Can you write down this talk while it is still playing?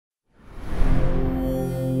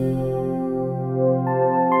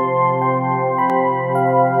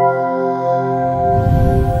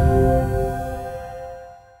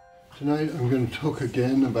talk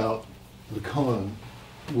again about the koan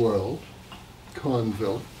world,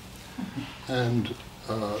 koanville, and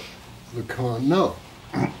the koan no,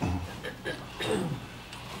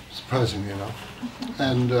 surprisingly enough.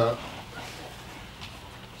 And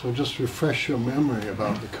so just refresh your memory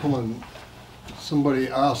about the koan. Somebody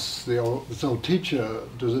asks this old teacher,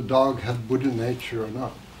 does a dog have Buddha nature or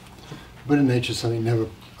not? Buddha nature is something never,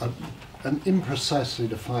 an imprecisely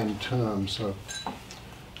defined term, so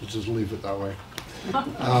let's just leave it that way.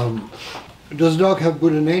 Does a dog have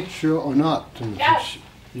Buddha nature or not? And Yes.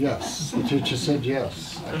 Yes, the teacher said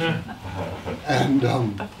yes, actually. And,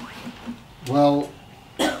 well,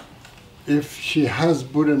 if she has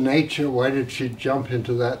Buddha nature, why did she jump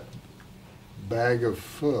into that bag of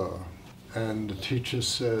fur? And the teacher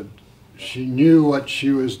said she knew what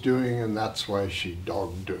she was doing, and that's why she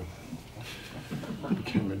dogged her.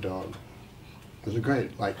 Became a dog. It was a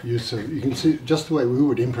great use of, you can see just the way we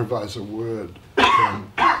would improvise a word.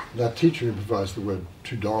 That teacher improvised the word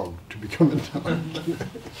to dog, to become a dog.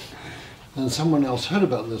 And someone else heard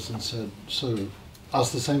about this and said, so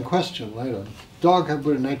asked the same question later. Dog have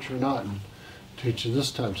Buddha nature or not? And the teacher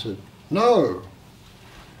this time said, no.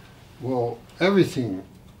 Well, everything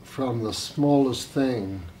from the smallest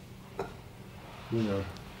thing, from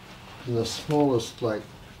the smallest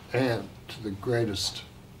ant to the greatest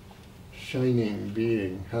shining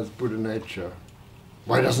being has Buddha nature.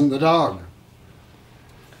 Why doesn't the dog?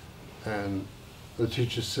 And the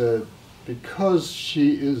teacher said, because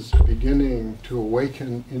she is beginning to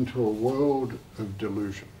awaken into a world of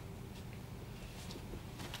delusion.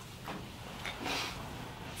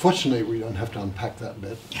 Fortunately, we don't have to unpack that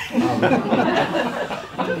bit.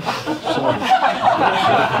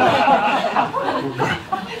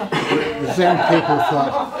 The Zen people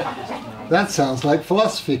thought, that sounds like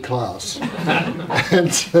philosophy class.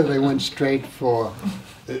 And so they went straight for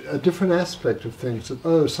a different aspect of things. That,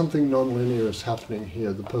 oh, something non-linear is happening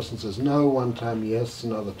here. The person says no one time, yes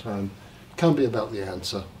another time. Can't be about the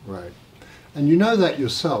answer, right? And you know that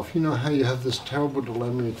yourself. You know how you have this terrible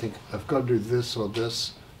dilemma and you think, I've got to do this or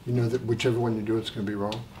this. You know that whichever one you do, it's going to be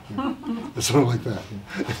wrong. It's sort of like that.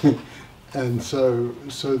 And so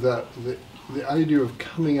that the idea of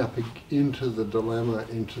coming up into the dilemma,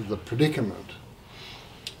 into the predicament,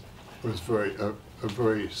 was a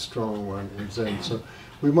very strong one in Zen. So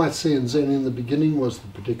we might say in Zen, in the beginning was the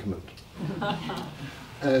predicament,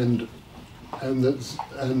 and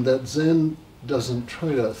that Zen doesn't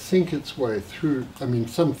try to think its way through. I mean,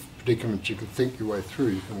 some predicaments you can think your way through.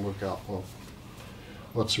 You can work out, well,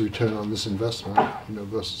 what's the return on this investment,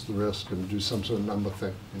 versus the risk, and do some sort of number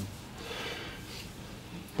thing.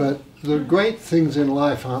 But the great things in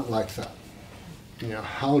life aren't like that.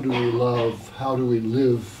 How do we love? How do we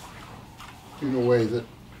live in a way that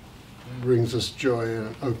brings us joy and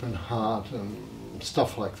an open heart and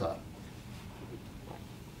stuff like that?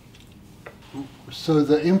 So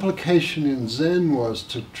the implication in Zen was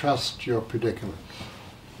to trust your predicament.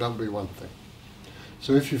 That would be one thing.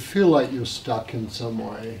 So if you feel like you're stuck in some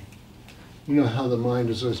way, you know how the mind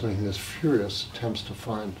is always making this furious attempts to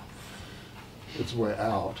find its way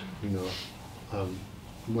out,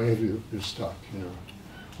 whenever you're stuck,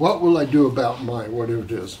 What will I do about my, whatever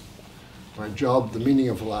it is, my job, the meaning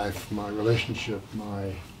of life, my relationship,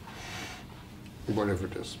 my, whatever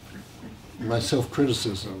it is, my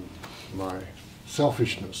self-criticism, my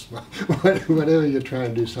selfishness, whatever you're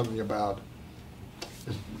trying to do something about,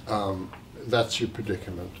 that's your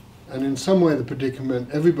predicament. And in some way the predicament,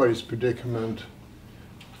 everybody's predicament,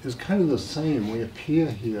 is kind of the same. We appear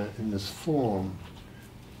here in this form,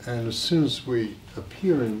 and as soon as we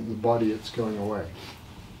appear in the body, it's going away.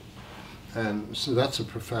 And so that's a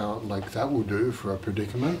profound, that will do for a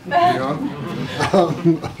predicament, No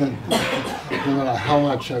matter how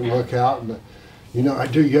much I work out, I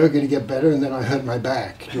do yoga to get better, and then I hurt my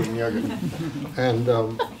back doing yoga, and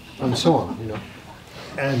so on,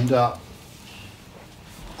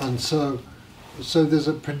 And so there's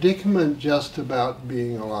a predicament just about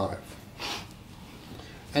being alive.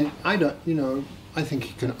 And I think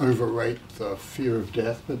you can overrate the fear of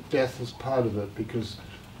death, but death is part of it, because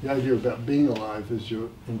the idea about being alive is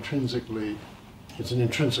it's an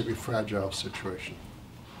intrinsically fragile situation.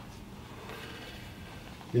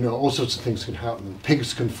 All sorts of things can happen.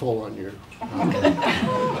 Pigs can fall on you.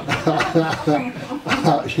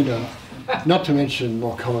 Not to mention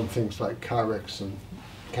more common things like car wrecks and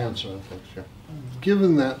cancer and things. Yeah.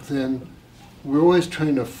 Given that, then, we're always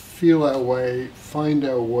trying to feel our way, find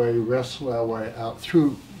our way, wrestle our way out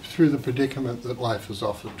through the predicament that life has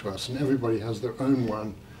offered to us. And everybody has their own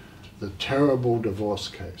one, the terrible divorce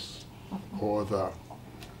case, or the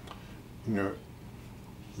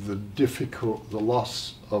the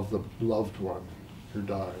loss of the loved one who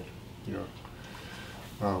died, you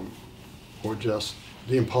know, or just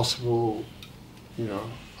the impossible, you know,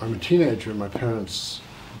 I'm a teenager and my parents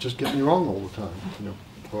just get me wrong all the time, you know,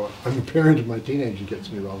 or I'm a parent and my teenager gets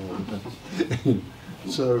me wrong all the time.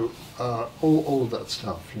 So all of that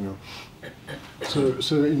stuff, you know.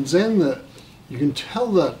 So in Zen, that you can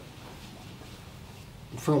tell that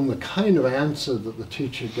from the kind of answer that the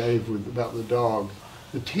teacher gave about the dog,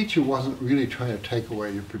 the teacher wasn't really trying to take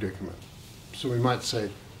away your predicament. So we might say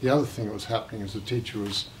the other thing that was happening is the teacher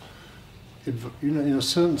was, you know, in a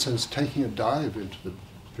certain sense, taking a dive into the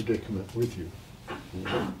predicament with you, you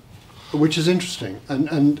know? Which is interesting.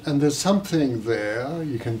 And there's something there,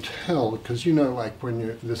 you can tell, because, you know, like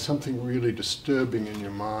when there's something really disturbing in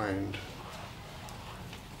your mind,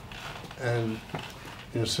 and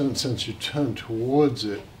in a certain sense you turn towards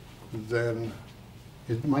it, then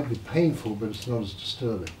it might be painful, but it's not as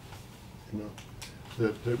disturbing, you know.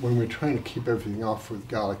 That when we're trying to keep everything off with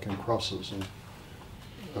garlic and crosses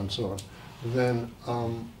and so on, then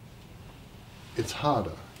it's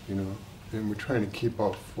harder, you know, and we're trying to keep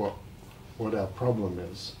off what our problem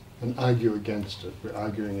is and argue against it. We're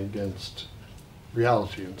arguing against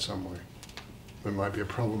reality in some way. There might be a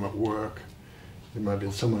problem at work. It might be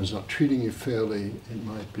someone who's not treating you fairly. It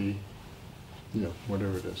might be, you know,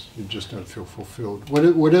 whatever it is. You just don't feel fulfilled.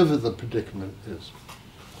 Whatever the predicament is.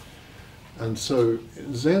 And so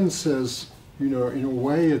Zen says, you know, in a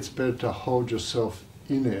way it's better to hold yourself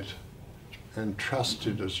in it and trust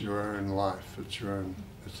it as your own life. It's your own.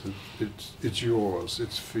 It's yours.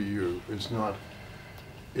 It's for you. It's not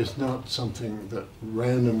something that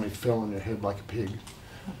randomly fell on your head like a pig.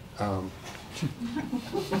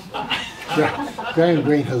 Graham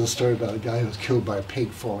Greene has a story about a guy who was killed by a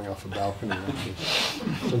pig falling off a balcony.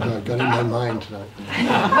 Somehow it got in my mind tonight.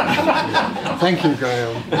 Thank you,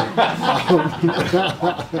 Graham.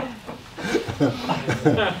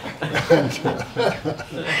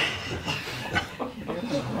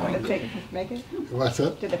 Did the pig make it? What's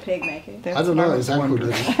that? Did the pig make it? I don't know, his ankle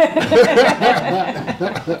didn't.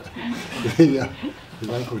 Yeah, his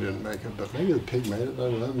ankle didn't make it, but maybe the pig made it, I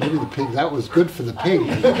don't know. Maybe the pig, that was good for the pig.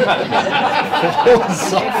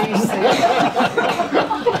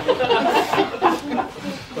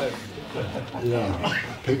 Yeah,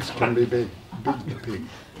 pigs can be big, big pig.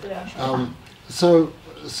 So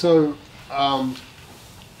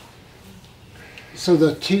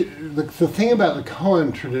the thing about the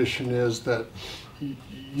koan tradition is that,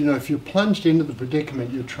 you know, if you're plunged into the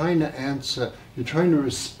predicament, you're trying to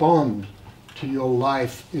respond to your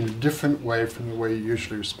life in a different way from the way you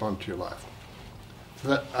usually respond to your life.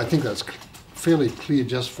 So I think that's fairly clear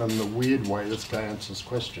just from the weird way this guy answers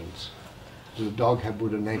questions. Does a dog have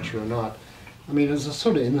Buddha nature or not? I mean, it's a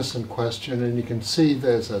sort of innocent question, and you can see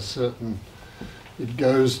there's a certain, it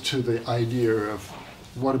goes to the idea of,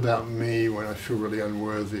 what about me when I feel really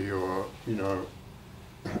unworthy, or, you know,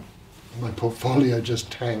 my portfolio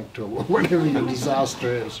just tanked, or whatever your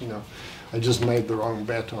disaster is, you know. I just made the wrong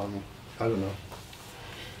bet on, I don't know,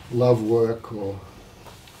 love, work, or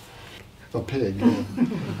a pig. Yeah.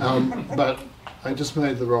 But I just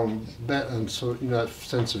made the wrong bet, and so, you know, that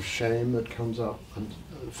sense of shame that comes up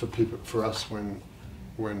for people, for us, when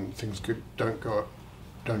things don't go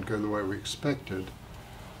the way we expected.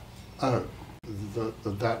 Oh.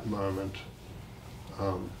 That moment,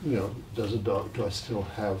 you know, do I still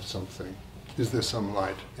have something? Is there some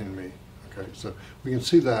light in me? Okay, so we can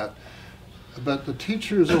see that. But the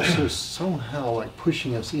teacher is also somehow like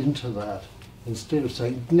pushing us into that. Instead of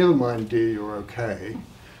saying, never mind dear, you're okay,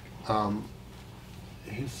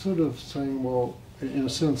 he's sort of saying, well, in a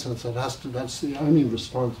certain sense, that's the only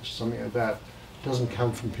response to something like that. It doesn't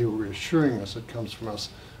come from people reassuring us, it comes from us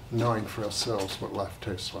knowing for ourselves what life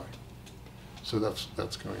tastes like. So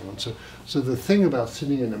that's going on. So the thing about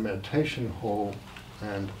sitting in a meditation hall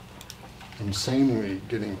and insanely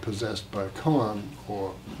getting possessed by a koan,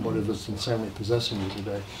 or whatever's insanely possessing you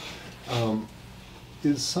today,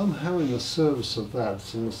 is somehow in the service of that.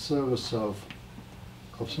 It's in the service of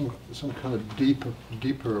some kind of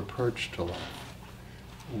deeper approach to life,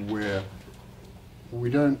 where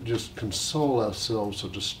we don't just console ourselves or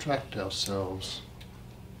distract ourselves.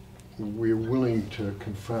 We're willing to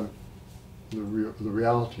confront the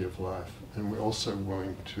reality of life, and we're also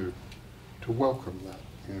willing to welcome that,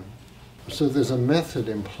 you know. So there's a method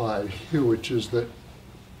implied here, which is that,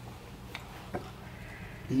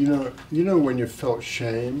 you know when you felt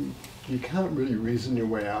shame, you can't really reason your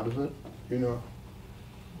way out of it, you know.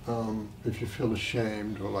 If you feel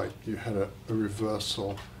ashamed, or like you had a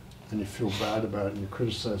reversal and you feel bad about it and you're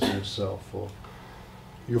criticizing yourself, or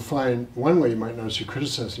you'll find one way you might notice you're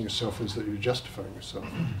criticizing yourself is that you're justifying yourself,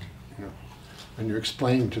 you know, and you're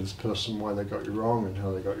explaining to this person why they got you wrong and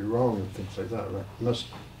how they got you wrong and things like that. Right? Most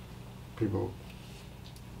people,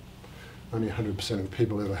 only 100% of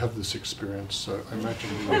people ever have this experience, so I imagine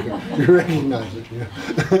you recognize it. Yeah.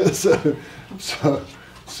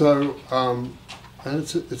 And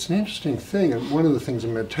it's an interesting thing, and one of the things a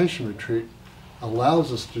meditation retreat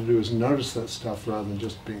allows us to do is notice that stuff rather than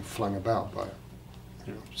just being flung about by it.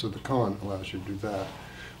 You know, so the koan allows you to do that.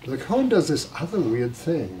 But the koan does this other weird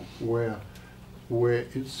thing where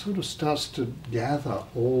it sort of starts to gather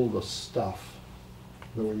all the stuff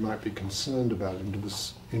that we might be concerned about into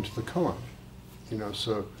the koan. You know,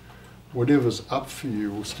 so whatever's up for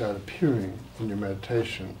you will start appearing in your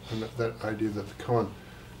meditation, and that idea that the koan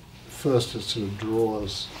first it sort of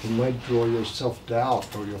draws, you might draw your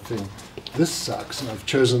self-doubt, or you'll think, this sucks and I've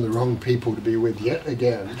chosen the wrong people to be with yet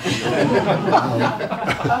again.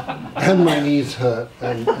 And my knees hurt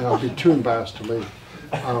and I'll be too embarrassed to leave.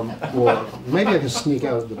 Or maybe I can sneak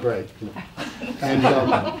out at the break. You know. And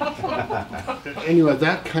anyway,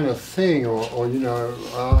 that kind of thing, or you know,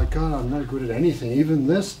 oh God, I'm not good at anything. Even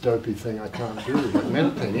this dopey thing I can't do. But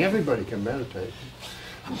meditating, everybody can meditate.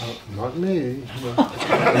 Not me.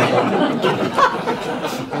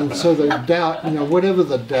 And so the doubt, you know, whatever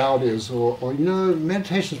the doubt is, or you know,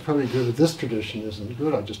 meditation is probably good, but this tradition isn't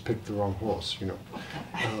good. I just picked the wrong horse, you know.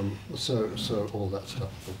 So all that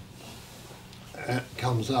stuff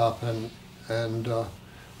comes up, and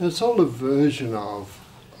it's all a version of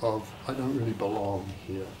I don't really belong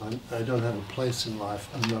here. I don't have a place in life.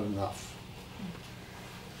 I'm not enough.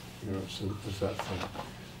 You know, so there's that thing.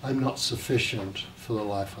 I'm not sufficient for the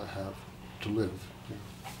life I have to live. You know.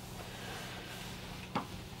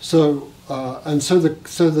 So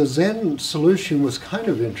the Zen solution was kind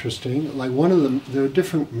of interesting. Like one of them, there are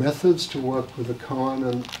different methods to work with the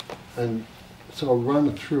koan, and so I'll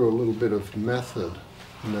run through a little bit of method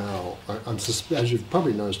now. As you've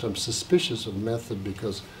probably noticed, I'm suspicious of method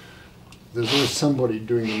because there's always somebody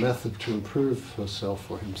doing the method to improve herself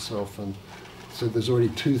or himself, and so there's already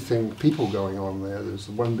people going on there. There's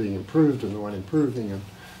the one being improved and the one improving, and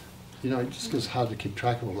you know, it just gets hard to keep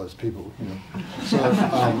track of all those people. You know,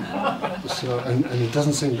 and it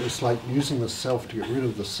doesn't seem to, it's like using the self to get rid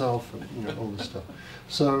of the self, and you know, all this stuff.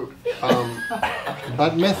 So,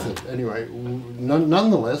 but method anyway.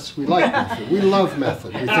 Nonetheless, we like method. We love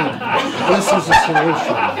method. We think this is a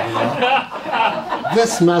solution. You know?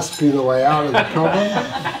 This must be the way out of the problem.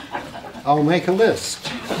 I'll make a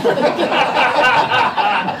list.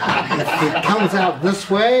 If it comes out this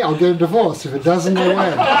way, I'll get a divorce. If it doesn't, I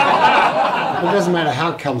win. It doesn't matter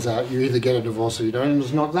how it comes out. You either get a divorce or you don't, and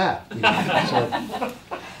it's not that. You know?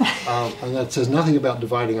 And that says nothing about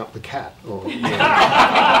dividing up the cat. Or, you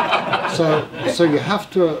know. So you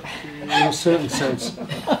have to, in a certain sense,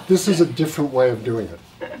 this is a different way of doing it.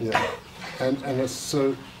 Yeah. And it's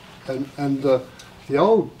so, and the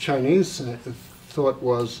old Chinese thought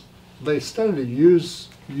was, they started to use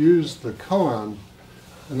the koan,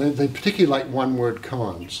 and they particularly like one-word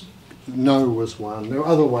koans. No was one. There were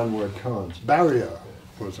other one-word koans. Barrier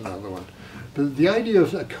was another one. But the idea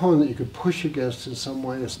of a koan that you could push against in some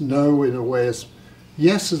way is no in a way is,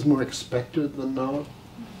 yes is more expected than no,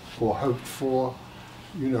 or hoped for.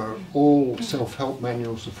 You know, all self-help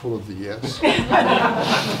manuals are full of the yes.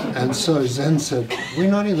 And so Zen said, we're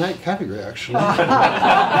not in that category, actually.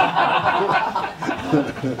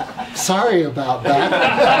 Sorry about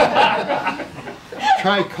that.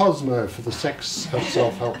 Try Cosmo for the sex of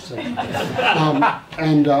self-help section.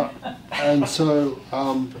 And so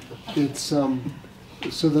it's so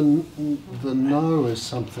the no is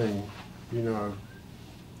something, you know.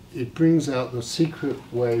 It brings out the secret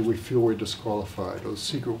way we feel we're disqualified, or the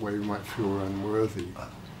secret way we might feel we're unworthy.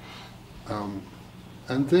 And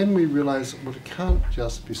then we realize, well, it can't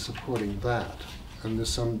just be supporting that. And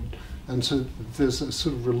so there's a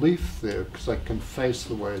sort of relief there, because I can face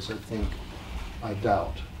the ways I think I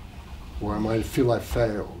doubt, or I might feel I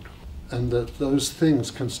failed. And that those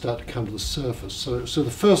things can start to come to the surface. So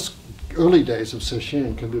the first early days of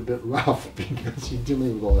sesshin can be a bit rough, because you're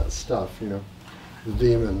dealing with all that stuff, you know. The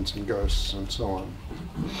demons and ghosts and so on,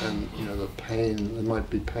 and you know, the pain. There might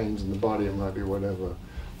be pains in the body, it might be whatever,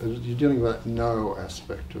 but you're dealing with that no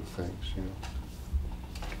aspect of things, you know.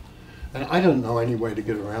 And I don't know any way to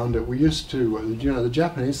get around it. We used to, you know, the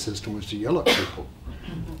Japanese system was to yell at people.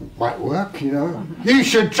 It might work, you know. You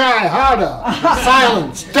should try harder.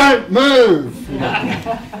 Silence. Don't move. You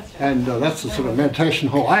know? And that's the sort of meditation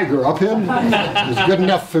hall I grew up in. It was good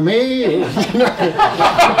enough for me. You know?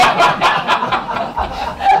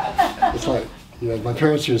 It's like, my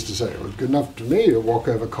parents used to say it was good enough to me to walk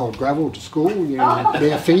over cold gravel to school,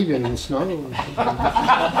 bare feet in the snow.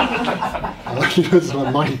 It's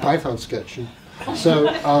a Monty Python sketch. So,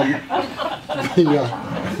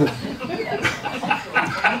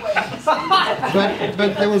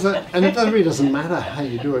 but there was and it really doesn't matter how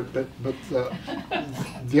you do it, but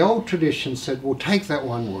the old tradition said, well, take that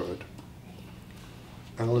one word,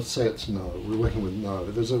 and let's say it's no. We're working with no.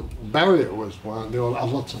 There's a barrier was one. There were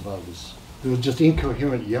lots of others. There was just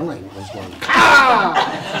incoherent yelling was one.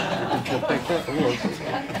 I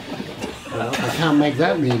can't make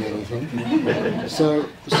that mean anything. So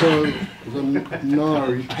no,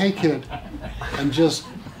 you take it and just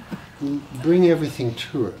bring everything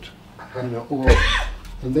to it,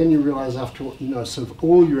 and then you realize after, sort of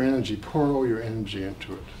all your energy, pour all your energy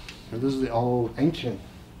into it. And this is the old ancient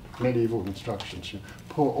medieval instructions. You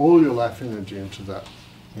pour all your life energy into that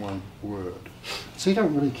one word. So you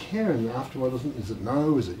don't really care, and afterward, is it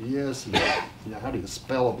no? Is it yes? Is it, how do you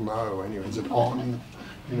spell no? Anyway, is it on?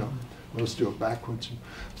 Let's do it backwards.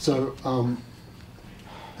 So,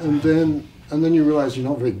 and then you realize you're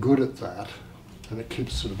not very good at that, and it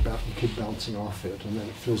keeps sort of you keep bouncing off it, and then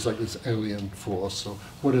it feels like this alien force or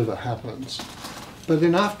whatever happens. But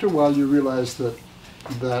then after a while, you realize that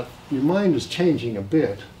your mind is changing a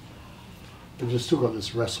bit, but you've still got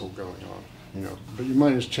this wrestle going on. But your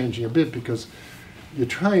mind is changing a bit because you're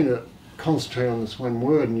trying to concentrate on this one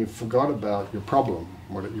word and you forgot about your problem,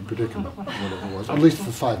 your predicament, whatever it was. At least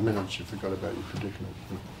for 5 minutes you forgot about your predicament.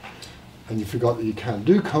 And you forgot that you can't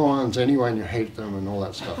do koans anyway and you hate them and all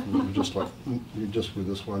that stuff. And you're just with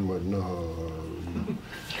this one word, no.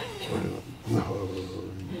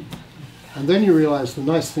 And then you realize the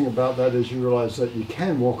nice thing about that is you realize that you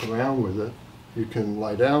can walk around with it, you can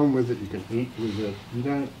lie down with it, you can eat with it. You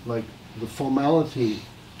don't the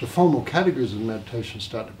formal categories of meditation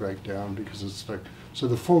start to break down because it's so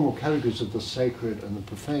the formal categories of the sacred and the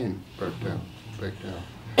profane break down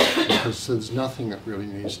because there's nothing that really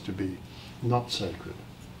needs to be not sacred.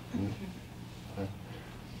 Okay?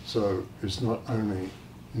 So it's not only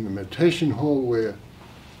in the meditation hall where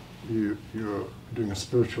you're doing a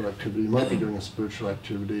spiritual activity. You might be doing a spiritual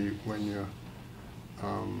activity when you're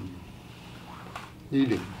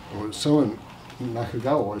eating, or someone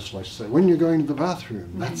Nakagawa always likes to say, when you're going to the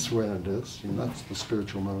bathroom, that's when it is. That's the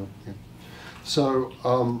spiritual moment. Yeah. So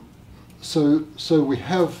we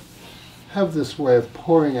have this way of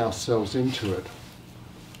pouring ourselves into it,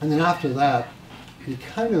 and then after that, you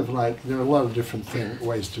kind of there are a lot of different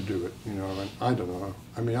ways to do it. And I don't know.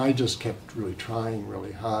 I mean, I just kept really trying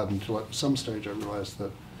really hard until at some stage I realized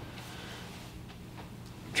that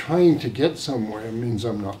trying to get somewhere means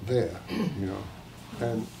I'm not there.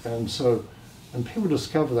 And people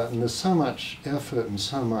discover that, and there's so much effort and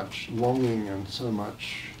so much longing and so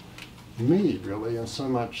much me, really, and so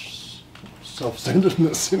much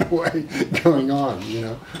self-centeredness in a way going on,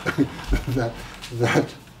 that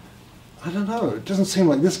I don't know, it doesn't seem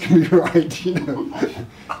like this can be right,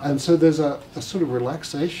 And so there's a sort of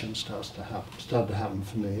relaxation started to happen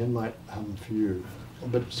for me, and might happen for you.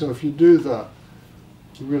 But so if you do the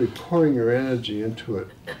really pouring your energy into it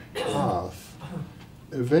path,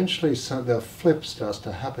 eventually the flip starts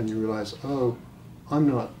to happen. You realize, oh, I'm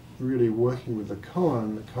not really working with the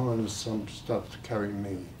koan. The koan is some stuff to carry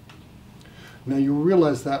me. Now you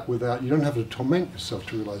realize that you don't have to torment yourself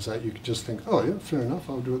to realize that. You can just think, oh yeah, fair enough,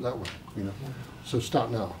 I'll do it that way. So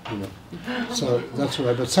start now. So that's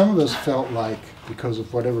right. But some of us felt like, because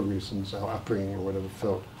of whatever reasons, our upbringing or whatever,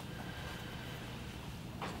 felt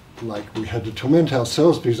like we had to torment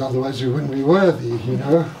ourselves because otherwise we wouldn't be worthy,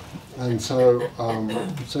 And so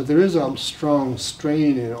there is a strong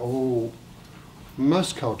strain in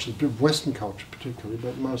most cultures, Western culture particularly,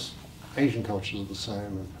 but most Asian cultures are the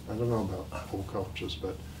same, and I don't know about all cultures,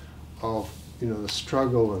 but of the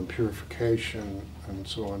struggle and purification and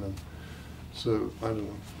so on. And so I don't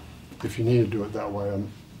know if you need to do it that way.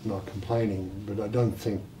 I'm not complaining, but I don't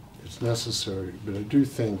think it's necessary. But I do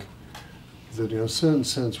think that in a certain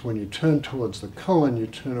sense, when you turn towards the koan, you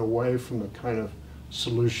turn away from the kind of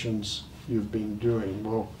solutions you've been doing.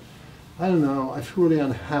 Well, I don't know, I feel really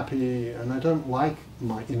unhappy and I don't like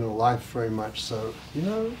my inner life very much, so,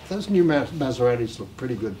 those new Maseratis look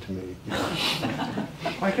pretty good to me.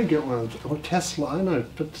 I could get one, or Tesla, I know,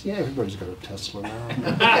 but yeah, everybody's got a Tesla now.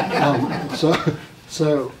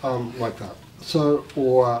 Like that. So,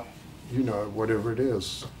 or, whatever it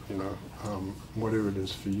is, whatever it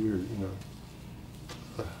is for you,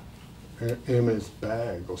 Hermes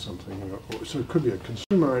bag or something. So it could be a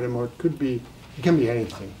consumer item, or it can be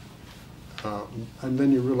anything. And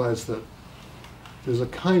then you realize that there's a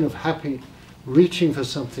kind of happy reaching for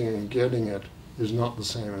something and getting it is not the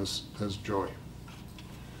same as joy.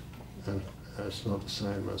 And it's not the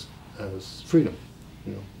same as freedom,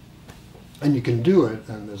 you know. And you can do it,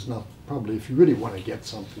 and there's not, probably if you really want to get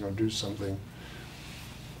something or do something,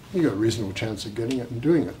 you got a reasonable chance of getting it and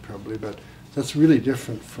doing it probably, but that's really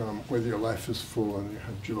different from whether your life is full and you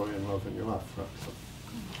have joy and love in your life. Right? So,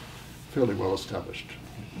 fairly well established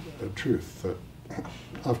truth that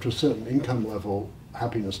after a certain income level,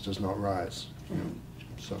 happiness does not rise. You know?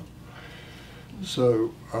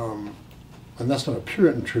 So, and that's not a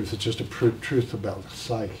Puritan truth, it's just a truth about the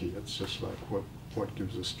psyche. It's just like what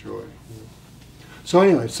gives us joy. You know? So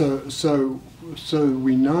anyway, so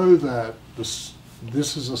we know that this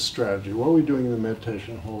is a strategy. What we're doing in the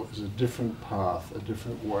meditation hall is a different path, a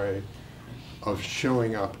different way of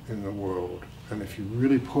showing up in the world. And if you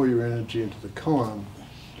really pour your energy into the koan,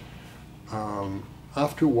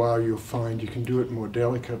 after a while you'll find you can do it more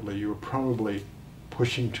delicately. You're probably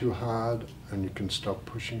pushing too hard, and you can stop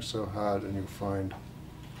pushing so hard, and you'll find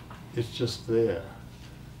it's just there.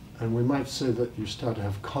 And we might say that you start to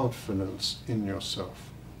have confidence in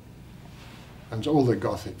yourself. And all the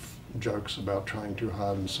Gothic jokes about trying too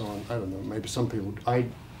hard and so on, I don't know, maybe some people, I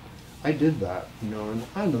did that, you know, and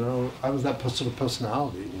I don't know, I was that sort of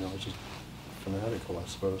personality, you know, just fanatical, I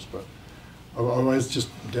suppose, but I was just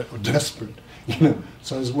desperate, you know,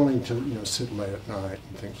 so I was willing to, you know, sit late at night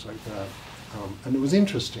and things like that. And it was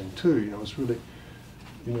interesting too, you know, it's really,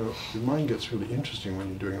 you know, your mind gets really interesting when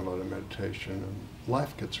you're doing a lot of meditation, and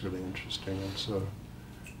life gets really interesting, and so,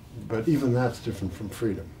 but even that's different from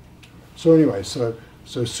freedom. So anyway, so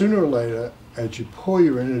sooner or later, as you pour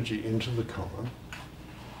your energy into the koan,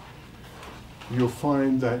 you'll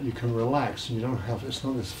find that you can relax, and you don't have, it's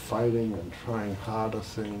not this fighting and trying harder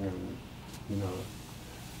thing, and, you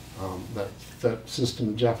know, that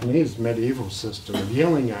system, the Japanese medieval system of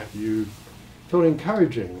yelling at you, felt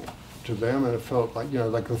encouraging to them, and it felt like, you know,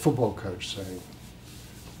 like the football coach saying,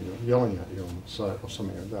 you know, yelling at you on the side or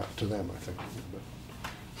something like that, to them, I think.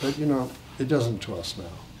 But you know, it doesn't to us now.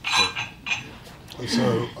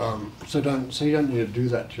 So you don't need to do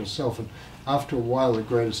that to yourself. And after a while, the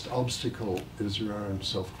greatest obstacle is your own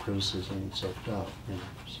self-criticism and self-doubt. You know,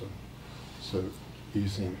 so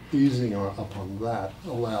easing up on that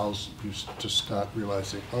allows you to start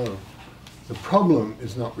realizing, oh, the problem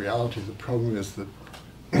is not reality. The problem is that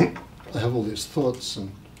I have all these thoughts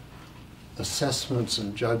and assessments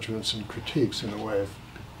and judgments and critiques in the way of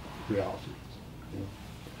reality. You know?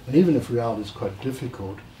 And even if reality is quite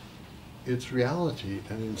difficult, it's reality,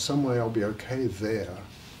 and in some way I'll be okay there.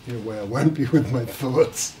 In a way I won't be with my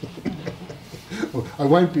thoughts. Well, I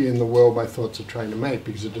won't be in the world my thoughts are trying to make,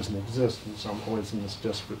 because it doesn't exist, and so I'm always in this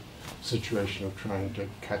desperate situation of trying to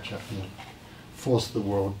catch up and force the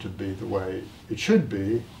world to be the way it should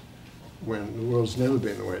be, when the world's never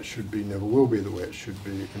been the way it should be, never will be the way it should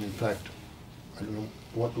be. And in fact, I don't know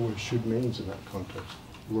what the word should means in that context.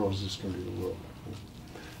 The world is just going to be the world.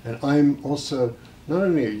 And I'm also, not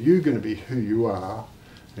only are you going to be who you are,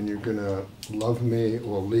 and you're going to love me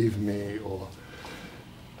or leave me or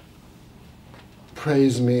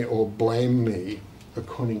praise me or blame me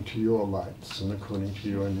according to your lights and according to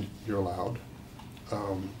you and you're allowed.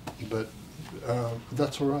 But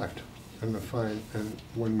that's all right. And and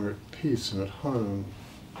when we're at peace and at home,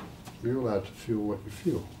 we're allowed to feel what you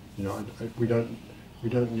feel. You know,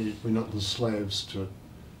 we're not the slaves to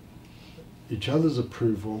each other's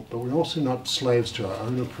approval, but we're also not slaves to our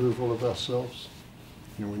own approval of ourselves.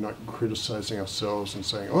 You know, we're not criticizing ourselves and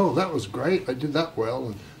saying, oh, that was great, I did that well,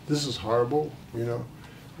 and this is horrible, you know.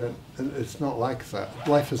 And it's not like that.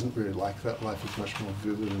 Life isn't really like that. Life is much more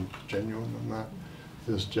vivid and genuine than that.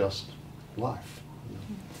 There's just life. You know.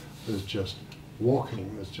 There's just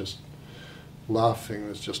walking, there's just laughing,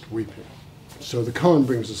 there's just weeping. So the koan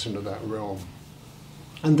brings us into that realm.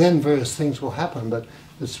 And then various things will happen, but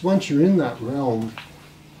it's once you're in that realm,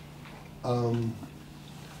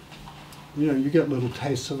 you know, you get little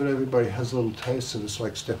tastes of it. Everybody has little tastes of it. It's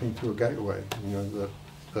like stepping through a gateway, you know,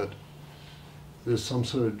 that there's some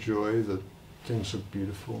sort of joy, that things look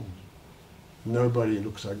beautiful. Nobody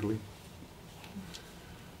looks ugly.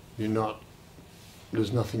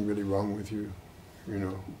 There's nothing really wrong with you, you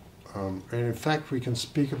know. And in fact, we can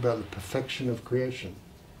speak about the perfection of creation,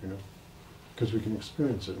 you know, because we can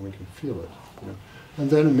experience it and we can feel it, you know. And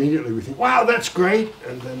then immediately we think, wow, that's great!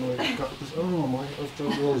 And then we've got this, oh my, the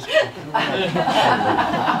world's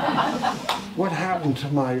what happened to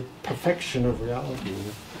my perfection of reality?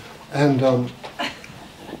 But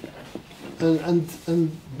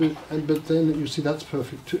then you see that's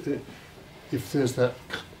perfect too. If there's that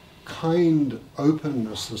kind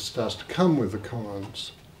openness that starts to come with the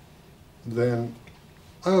koans, then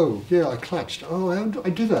oh, yeah, I clutched. Oh, I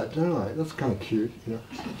do that, don't I? That's kind of cute, you know.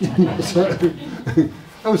 So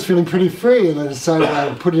I was feeling pretty free, and I decided I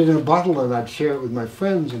would put it in a bottle and I'd share it with my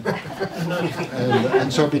friends.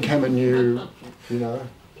 And so it became a new, you know,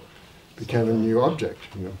 object,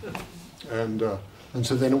 you know. And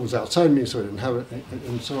so then it was outside me, so I didn't have it,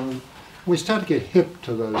 and so on. We started to get hip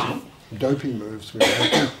to those doping moves we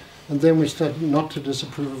had, and then we started not to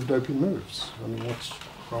disapprove of doping moves. I mean, what's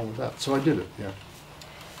wrong with that? So I did it, yeah.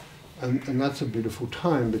 And that's a beautiful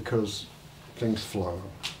time because things flow,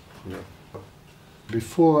 you know.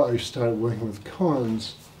 Before I started working with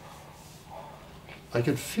koans, I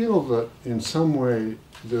could feel that in some way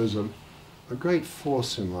there's a great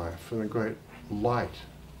force in life and a great light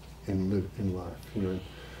in life, you know,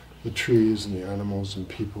 the trees and the animals and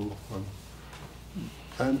people.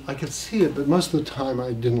 And I could see it, but most of the time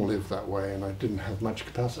I didn't live that way, and I didn't have much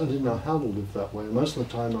capacity. I didn't know how to live that way. Most of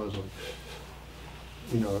the time I was like,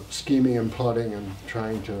 you know, scheming and plotting and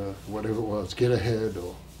trying to, whatever it was, get ahead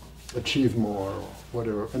or achieve more or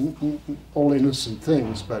whatever. And all innocent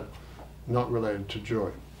things, but not related to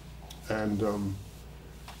joy. And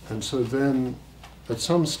so then, at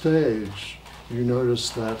some stage, you notice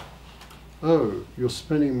that, oh, you're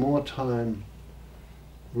spending more time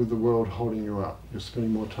with the world holding you up. You're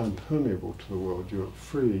spending more time permeable to the world. You're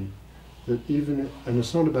free. That even, and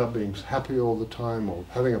it's not about being happy all the time or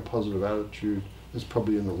having a positive attitude. It's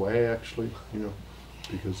probably in the way, actually, you know,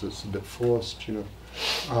 because it's a bit forced, you know.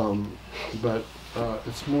 But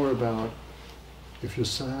it's more about, if you're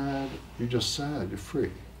sad, you're just sad. You're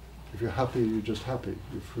free. If you're happy, you're just happy.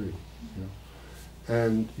 You're free, you know.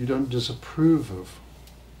 And you don't disapprove of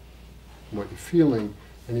what you're feeling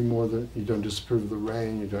any more than you don't disapprove of the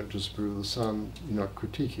rain, you don't disapprove of the sun. You're not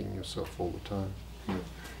critiquing yourself all the time. You know,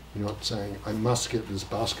 you're not saying, I must get this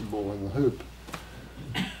basketball in the hoop.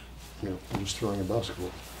 You know, you're just throwing a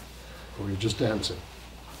basketball, or you're just dancing.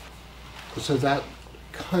 So that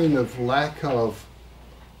kind of lack of,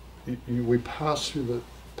 we pass through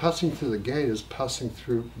passing through the gate is passing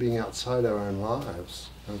through being outside our own lives,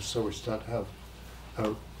 and so we start to have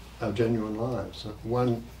our genuine lives.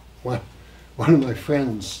 One of my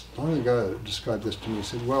friends long ago described this to me. He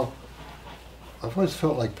said, well, I've always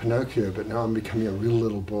felt like Pinocchio, but now I'm becoming a real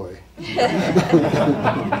little boy. And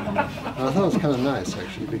I thought it was kind of nice,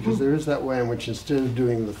 actually, because there is that way in which instead of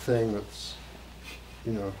doing the thing that's,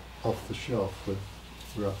 you know, off the shelf,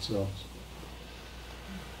 we're ourselves.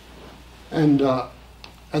 And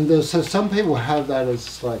so some people have that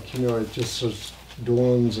as like, you know, it just sort of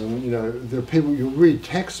dawns, and, you know, there are people, you read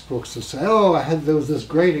textbooks that say, oh, there was this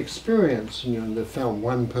great experience, and, you know, and they found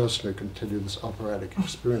one person who can tell you this operatic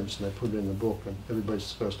experience, and they put it in the book, and everybody's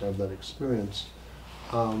supposed to have that experience.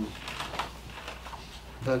 But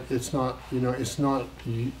it's not, you know, it's not,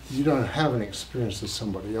 you don't have an experience that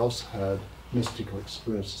somebody else had, mystical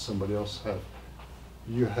experience that somebody else had.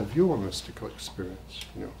 You have your mystical experience,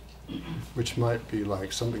 you know, which might be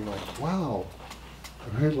like something like, wow, I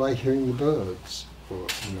really like hearing the birds, or,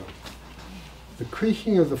 you know, the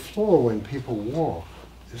creaking of the floor when people walk.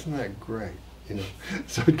 Isn't that great? You know,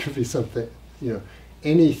 so it could be something, you know,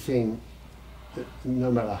 anything, no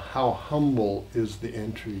matter how humble, is the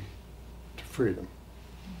entry to freedom.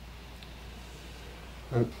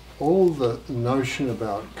 And all the notion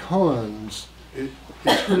about koans,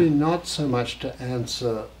 it's really not so much to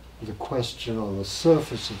answer the question on the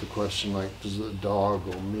surface of the question, like, does the dog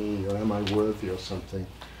or me, or am I worthy or something,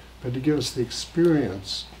 but to give us the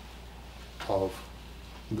experience of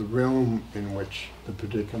the realm in which the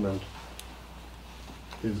predicament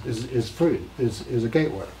is free, is a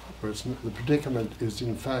gateway. Where the predicament is,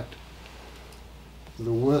 in fact,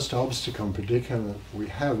 the worst obstacle and predicament we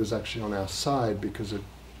have is actually on our side, because it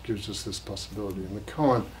gives us this possibility. And the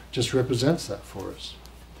koan just represents that for us.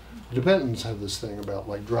 The Tibetans have this thing about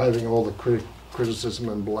like driving all the criticism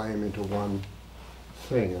and blame into one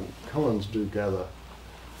thing, and koans do gather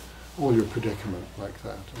all your predicament like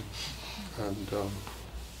that. And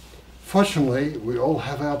fortunately, we all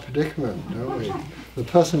have our predicament, don't we? The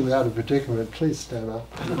person without a predicament, please stand up.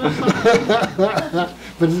 But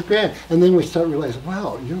it's grand. And then we start realizing,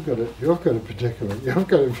 wow, you've got a predicament. You've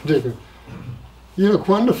got a predicament. You look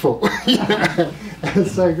wonderful.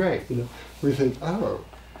 It's so great. You know, we think, oh,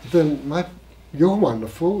 then you're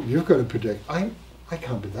wonderful. You've got to predict. I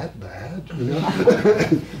can't be that bad. You know.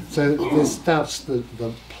 So there starts the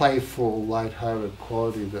playful, light-hearted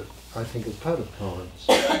quality that I think is part of koans.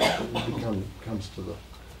 It comes to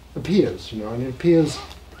appears. You know, and it appears.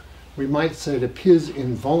 We might say it appears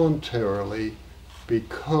involuntarily,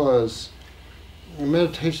 because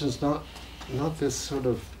meditation is not this sort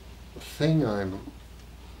of thing I'm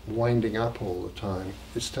winding up all the time.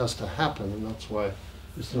 It starts to happen, and that's why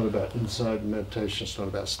it's not about inside meditation, it's not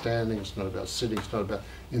about standing, it's not about sitting, it's not about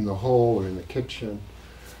in the hall or in the kitchen.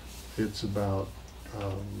 It's about,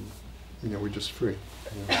 we're just free.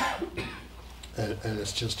 And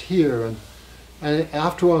it's just here. And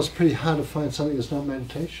after a while, it's pretty hard to find something that's not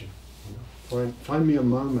meditation. Find me a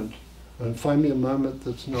moment, and find me a moment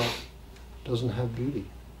doesn't have beauty.